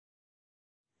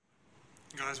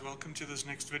Guys, welcome to this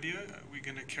next video. We're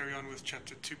going to carry on with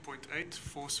chapter 2.8,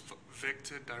 force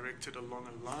vector directed along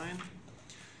a line.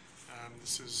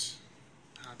 This is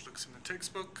how it looks in the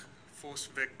textbook, force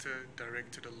vector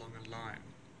directed along a line.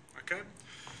 Okay,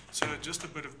 so just a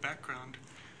bit of background.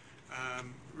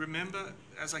 Remember,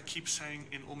 as I keep saying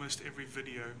in almost every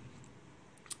video,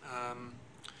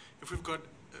 if we've got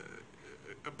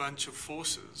a bunch of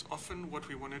forces, often what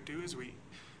we want to do is we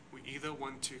either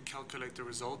want to calculate the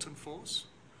resultant force,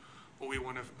 or we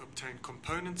want to obtain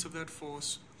components of that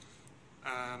force,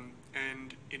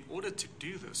 and in order to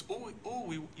do this, or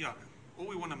we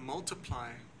want to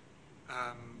multiply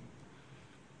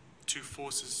two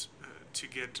forces to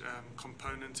get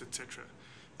components, etc.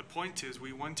 The point is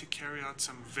we want to carry out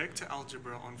some vector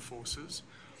algebra on forces,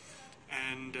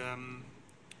 and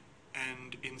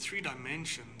in 3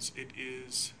 dimensions it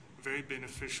is very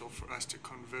beneficial for us to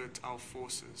convert our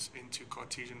forces into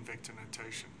Cartesian vector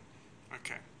notation.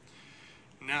 Okay.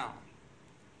 Now,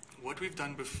 what we've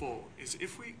done before is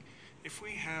if we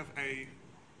have a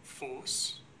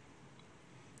force,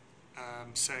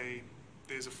 say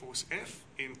there's a force F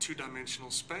in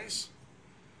 2-dimensional space,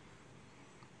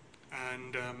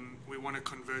 and we want to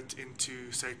convert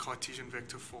into, say, Cartesian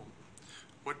vector form.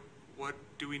 What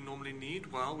do we normally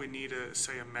need? Well, we need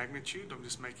say a magnitude. I'm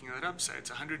just making that up. Say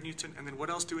it's 100 Newton. And then what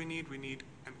else do we need? We need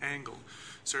an angle.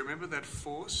 So remember that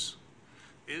force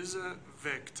is a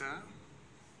vector,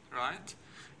 right?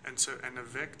 And a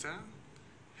vector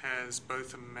has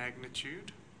both a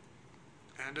magnitude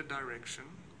and a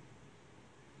direction.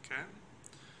 Okay?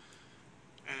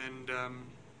 And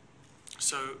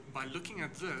so by looking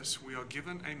at this, we are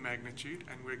given a magnitude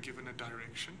and we're given a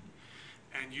direction.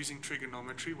 And using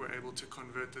trigonometry, we're able to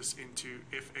convert this into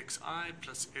fxi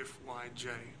plus fyj.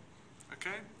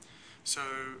 Okay? So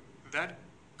that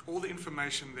all the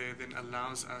information there then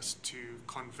allows us to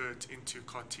convert into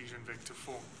Cartesian vector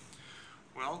form.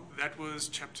 Well, that was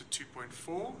chapter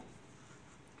 2.4.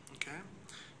 Okay?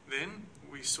 Then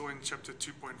we saw in chapter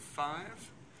 2.5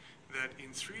 that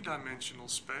in 3-dimensional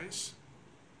space,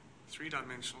 if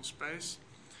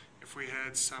we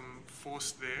had some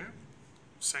force there,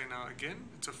 say now again,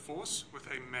 it's a force with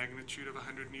a magnitude of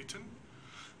 100 Newton,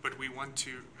 but we want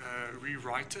to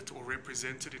rewrite it or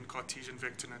represent it in Cartesian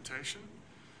vector notation,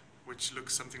 which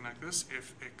looks something like this: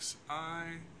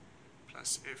 fxi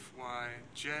plus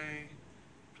fyj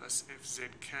plus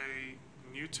fzk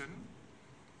Newton.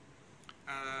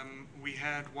 We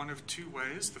had one of 2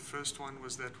 ways. The first one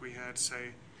was that we had,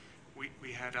 say,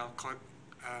 we had our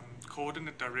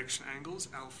coordinate direction angles,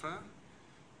 alpha,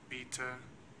 beta,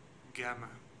 gamma.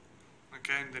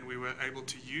 Okay, and then we were able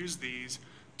to use these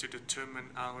to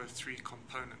determine our 3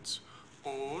 components.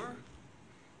 Or,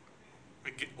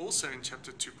 again, also in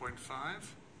chapter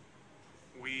 2.5,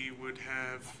 we would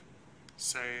have,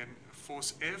 say, a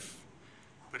force F,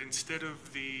 but instead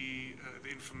of the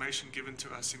information given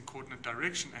to us in coordinate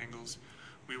direction angles,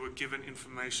 we were given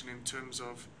information in terms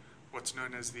of what's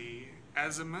known as the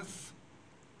azimuth,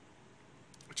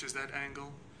 which is that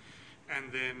angle,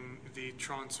 and then the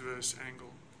transverse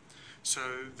angle.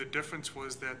 So the difference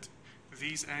was that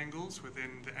these angles were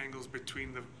then the angles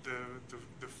between the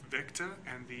vector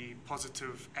and the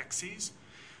positive axes,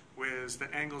 whereas the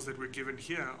angles that we're given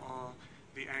here are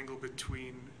the angle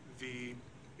between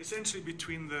essentially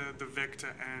between the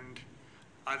vector and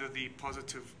either the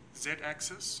positive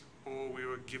z-axis, or we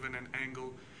were given an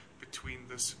angle between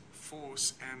this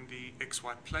force and the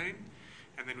xy plane,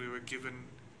 and then we were given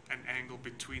an angle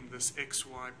between this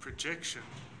xy projection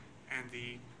and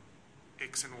the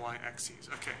x and y axes.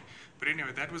 Okay, but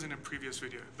anyway, that was in a previous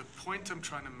video. The point I'm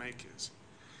trying to make is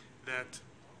that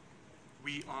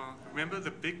remember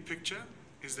the big picture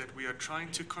is that we are trying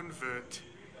to convert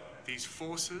these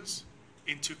forces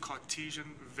into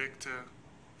Cartesian vector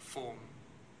form.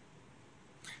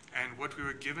 And what we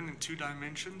were given in 2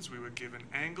 dimensions, we were given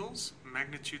angles,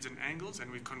 magnitudes and angles,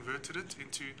 and we converted it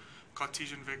into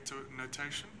Cartesian vector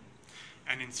notation.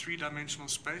 And in 3-dimensional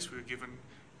space, we were given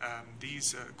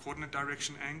these coordinate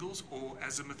direction angles, or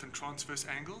azimuth and transverse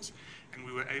angles, and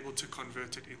we were able to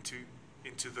convert it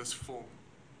into this form.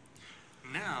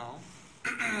 Now,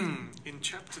 in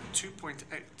chapter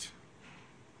 2.8,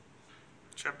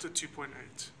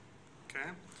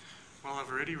 okay, well, I've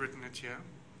already written it here.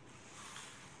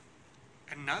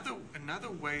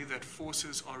 Another way that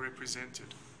forces are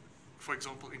represented, for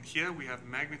example, in here we have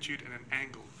magnitude and an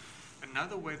angle.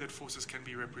 Another way that forces can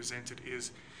be represented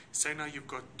is, say now you've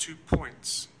got 2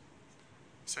 points,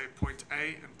 say point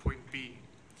A and point B,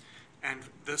 and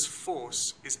this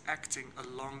force is acting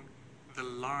along the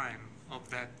line of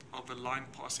the line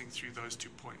passing through those 2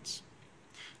 points.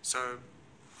 So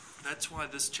That's why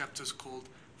this chapter is called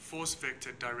Force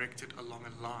Vector Directed Along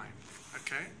a Line.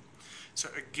 Okay? So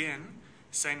again,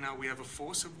 say now we have a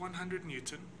force of 100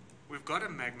 Newton, we've got a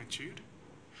magnitude,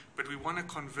 but we want to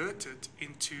convert it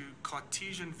into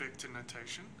Cartesian vector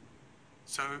notation.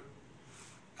 So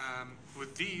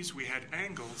with these we had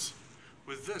angles,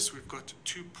 with this we've got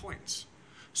 2 points.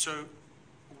 So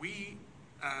we've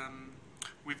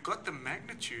got the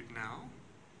magnitude now,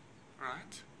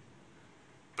 right?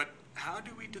 But how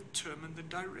do we determine the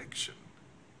direction?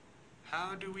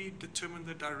 How do we determine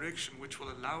the direction which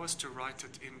will allow us to write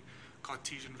it in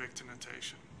Cartesian vector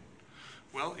notation?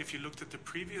 Well, if you looked at the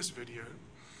previous video,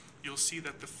 you'll see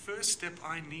that the first step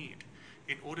I need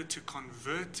in order to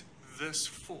convert this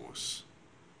force,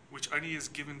 which only is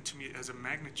given to me as a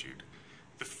magnitude,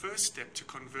 the first step to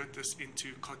convert this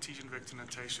into Cartesian vector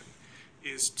notation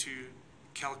is to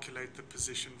calculate the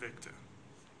position vector.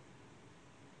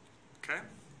 Okay?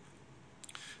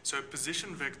 So a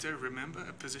position vector, remember,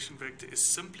 a position vector is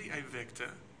simply a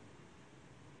vector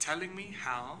telling me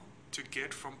how to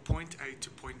get from point A to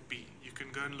point B. You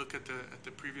can go and look at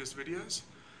the previous videos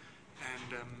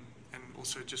and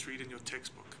also just read in your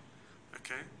textbook.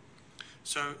 Okay?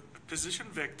 So a position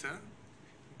vector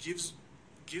gives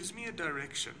me a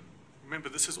direction. Remember,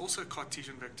 this is also a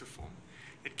Cartesian vector form.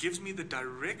 It gives me the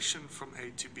direction from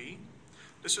A to B.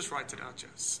 Let's just write it out,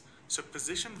 just. So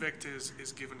position vector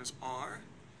is given as R.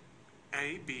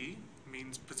 AB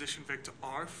means position vector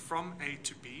R from A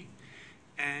to B,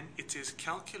 and it is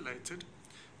calculated.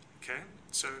 Okay,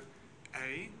 so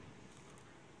A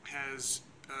has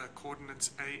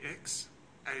coordinates AX,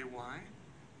 AY,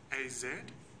 AZ,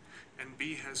 and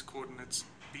B has coordinates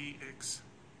BX,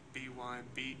 BY,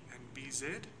 B, and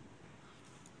BZ.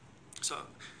 So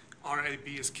RAB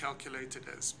is calculated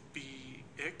as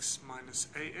BX minus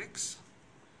AX,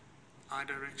 I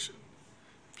direction,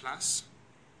 plus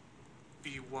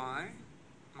BY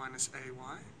minus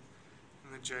AY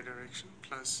in the J direction,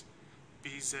 plus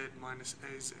BZ minus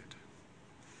AZ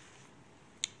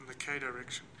in the K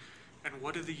direction. And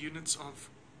what are the units of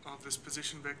this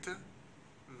position vector?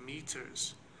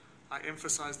 Meters. I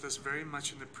emphasized this very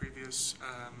much in the previous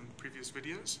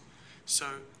videos. So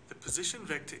the position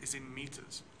vector is in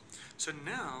meters. So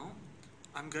now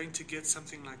I'm going to get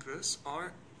something like this.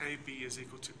 RAB is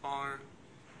equal to R.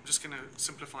 I'm just going to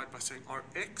simplify it by saying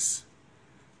RX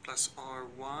plus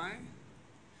RY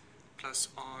plus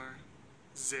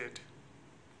RZ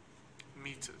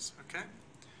meters. Okay?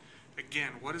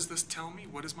 Again, what does this tell me?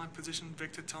 What does my position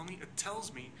vector tell me? It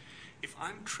tells me if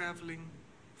I'm traveling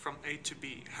from A to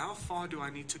B, how far do I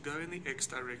need to go in the X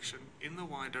direction, in the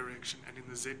Y direction, and in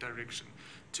the Z direction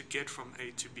to get from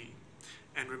A to B?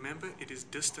 And remember, it is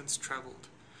distance traveled.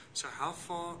 So how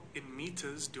far in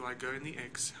meters do I go in the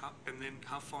X, and then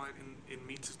how far in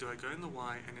meters do I go in the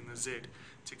Y and in the Z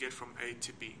to get from A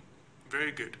to B?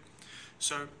 Very good.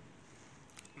 So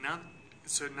now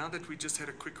that we just had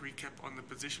a quick recap on the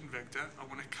position vector, I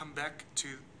want to come back to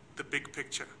the big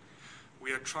picture.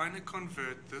 We are trying to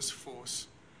convert this force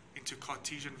into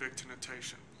Cartesian vector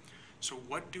notation. So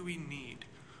what do we need?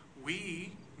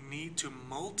 We need to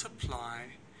multiply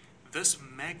this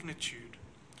magnitude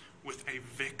with a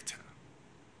vector.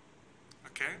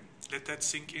 Okay? Let that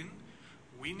sink in.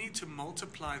 We need to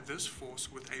multiply this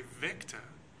force with a vector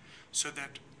so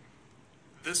that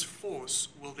this force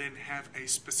will then have a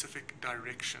specific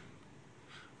direction.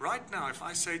 Right now, if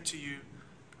I say to you,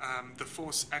 the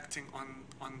force acting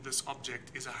on this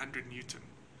object is 100 Newton,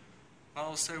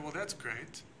 I'll say, well, that's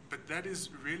great, but that is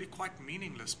really quite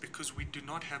meaningless because we do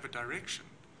not have a direction.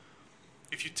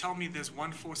 If you tell me there's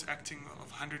one force acting of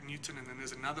 100 Newton and then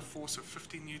there's another force of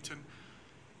 50 Newton,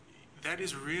 that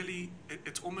is really,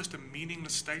 it's almost a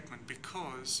meaningless statement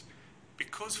because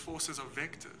forces are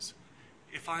vectors.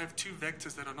 If I have two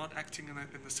vectors that are not acting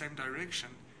in the same direction,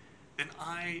 then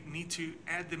I need to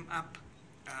add them up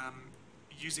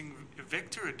using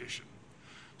vector addition.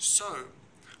 So,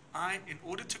 in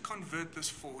order to convert this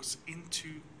force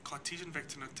into Cartesian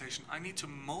vector notation, I need to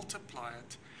multiply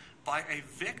it by a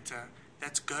vector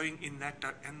that's going in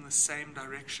the same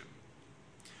direction.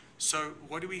 So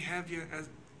what do we have here? As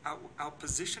our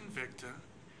position vector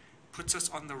puts us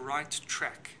on the right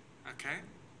track. Okay?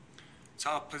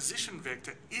 So our position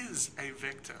vector is a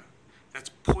vector that's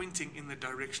pointing in the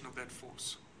direction of that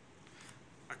force.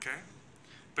 Okay?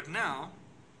 But now,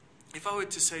 if I were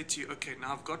to say to you, okay,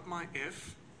 now I've got my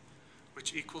F,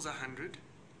 which equals 100,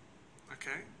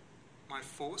 okay? My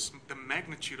force, the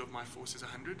magnitude of my force is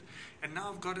 100, and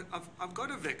now I've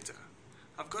got a vector.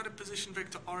 I've got a position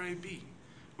vector RAB,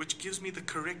 which gives me the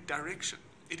correct direction.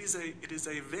 It is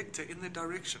a vector in the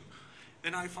direction.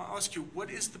 Then if I ask you, what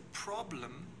is the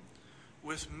problem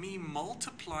with me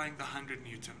multiplying the 100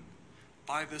 Newton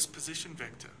by this position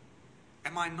vector,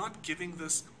 am I not giving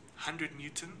this 100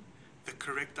 Newton the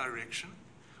correct direction?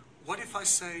 What if I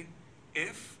say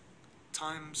F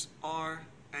times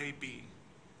RAB?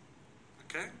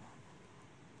 Okay?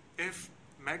 F,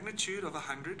 magnitude of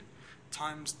 100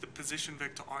 times the position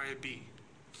vector RAB.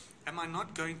 Am I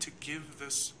not going to give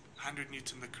this 100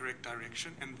 Newton the correct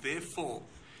direction and therefore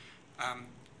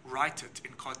write it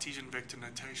in Cartesian vector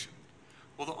notation?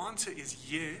 Well, the answer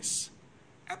is yes,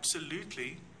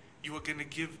 absolutely. You are going to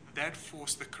give that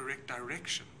force the correct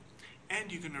direction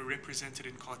and you're going to represent it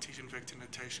in Cartesian vector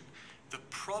notation. The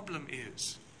problem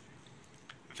is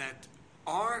that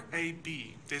RAB,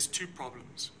 there's two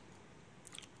problems.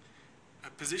 A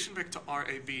position vector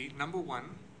RAB, number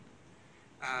one,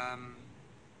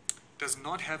 does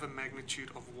not have a magnitude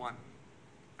of 1.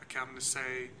 Okay, I'm going to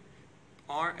say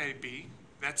RAB,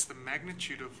 that's the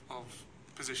magnitude of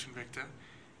position vector,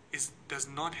 does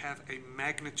not have a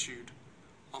magnitude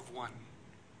of 1.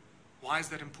 Why is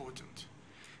that important?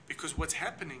 Because what's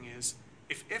happening is,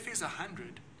 if F is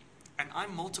 100, and I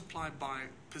multiply by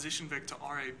position vector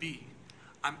RAB,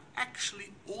 I'm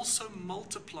actually also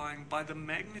multiplying by the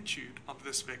magnitude of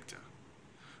this vector,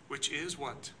 which is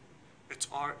what? It's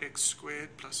Rx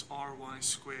squared plus Ry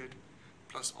squared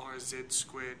plus Rz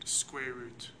squared square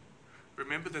root.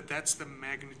 Remember that that's the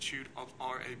magnitude of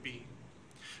RAB.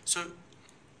 So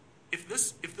if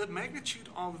the magnitude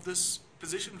of this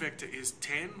position vector is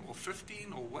 10 or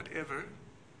 15 or whatever,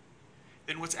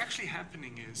 then what's actually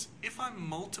happening is, if I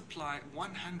multiply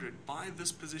 100 by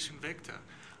this position vector,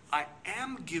 I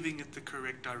am giving it the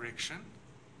correct direction,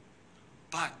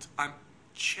 but I'm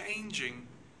changing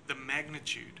the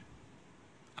magnitude.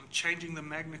 I'm changing the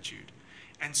magnitude.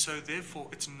 And so therefore,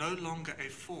 it's no longer a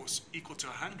force equal to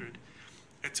 100.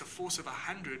 It's a force of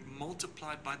 100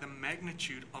 multiplied by the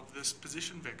magnitude of this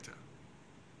position vector.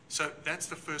 So that's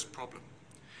the first problem.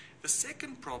 The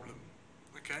second problem,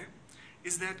 okay,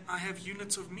 is that I have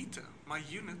units of meter. My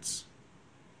units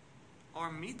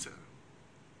are meter.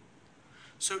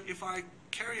 So if I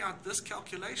carry out this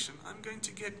calculation, I'm going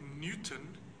to get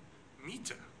Newton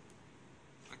meter.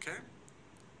 Okay?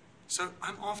 So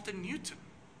I'm after Newton.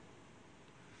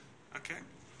 Okay?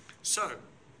 So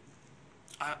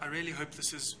I really hope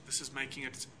this is making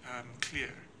it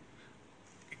clear.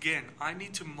 Again, I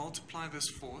need to multiply this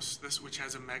force, this which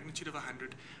has a magnitude of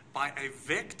 100, by a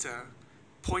vector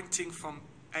pointing from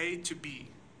A to B,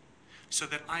 so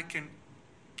that I can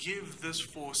give this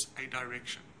force a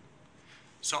direction.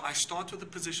 So I start with a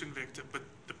position vector, but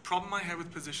the problem I have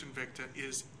with position vector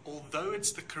is, although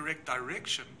it's the correct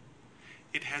direction,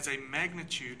 it has a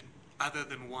magnitude other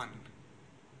than 1.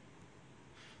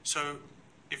 So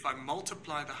if I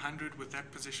multiply the 100 with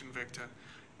that position vector,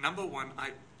 number one,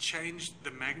 I change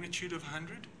the magnitude of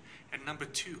 100, and number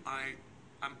two,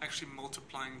 I'm actually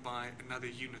multiplying by another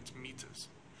unit, meters.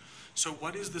 So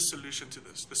what is the solution to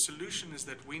this? The solution is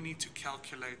that we need to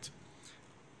calculate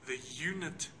the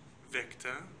unit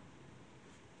vector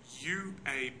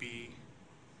UAB,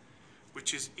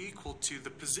 which is equal to the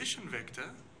position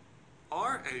vector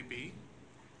RAB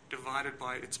divided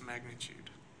by its magnitude,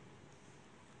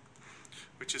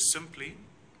 which is simply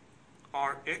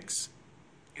Rx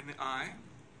in the I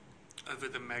over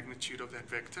the magnitude of that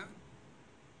vector.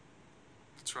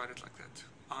 Let's write it like that.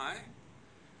 I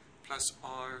plus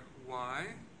Ry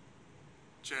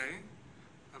j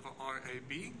over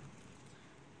RAB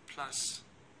plus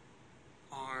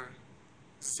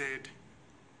RZ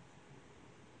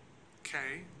K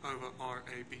over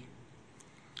RAB.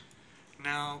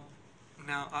 Now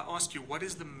I ask you, what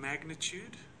is the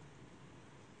magnitude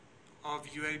of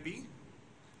UAB?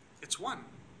 It's 1.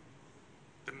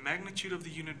 The magnitude of the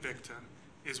unit vector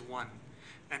is 1.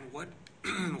 And what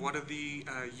what are the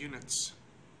units?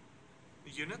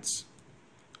 The units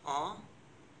are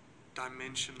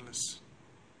dimensionless.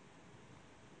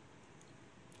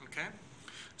 Okay?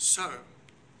 So,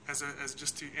 as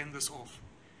just to end this off,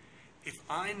 if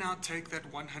I now take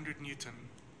that 100 Newton,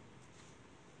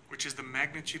 which is the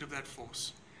magnitude of that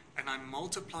force, and I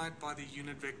multiply it by the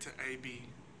unit vector AB,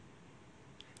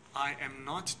 I am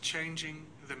not changing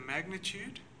the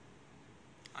magnitude.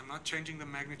 I'm not changing the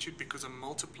magnitude because I'm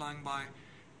multiplying by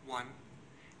 1,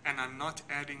 and I'm not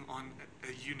adding on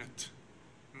a unit,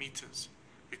 meters,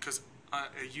 because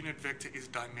a unit vector is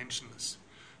dimensionless.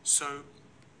 So,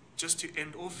 just to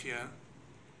end off here,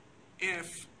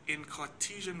 F in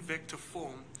Cartesian vector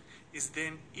form is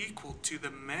then equal to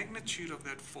the magnitude of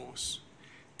that force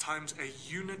times a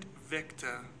unit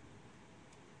vector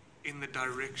in the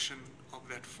direction of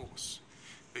that force.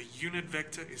 The unit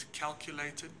vector is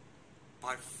calculated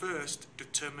by first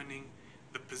determining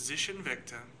the position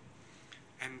vector,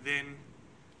 and then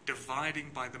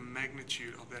dividing by the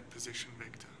magnitude of that position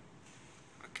vector.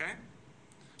 Okay?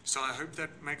 So I hope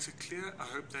that makes it clear. I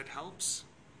hope that helps.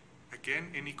 Again,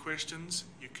 any questions,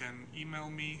 you can email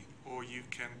me or you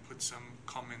can put some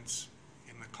comments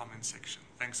in the comment section.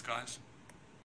 Thanks, guys.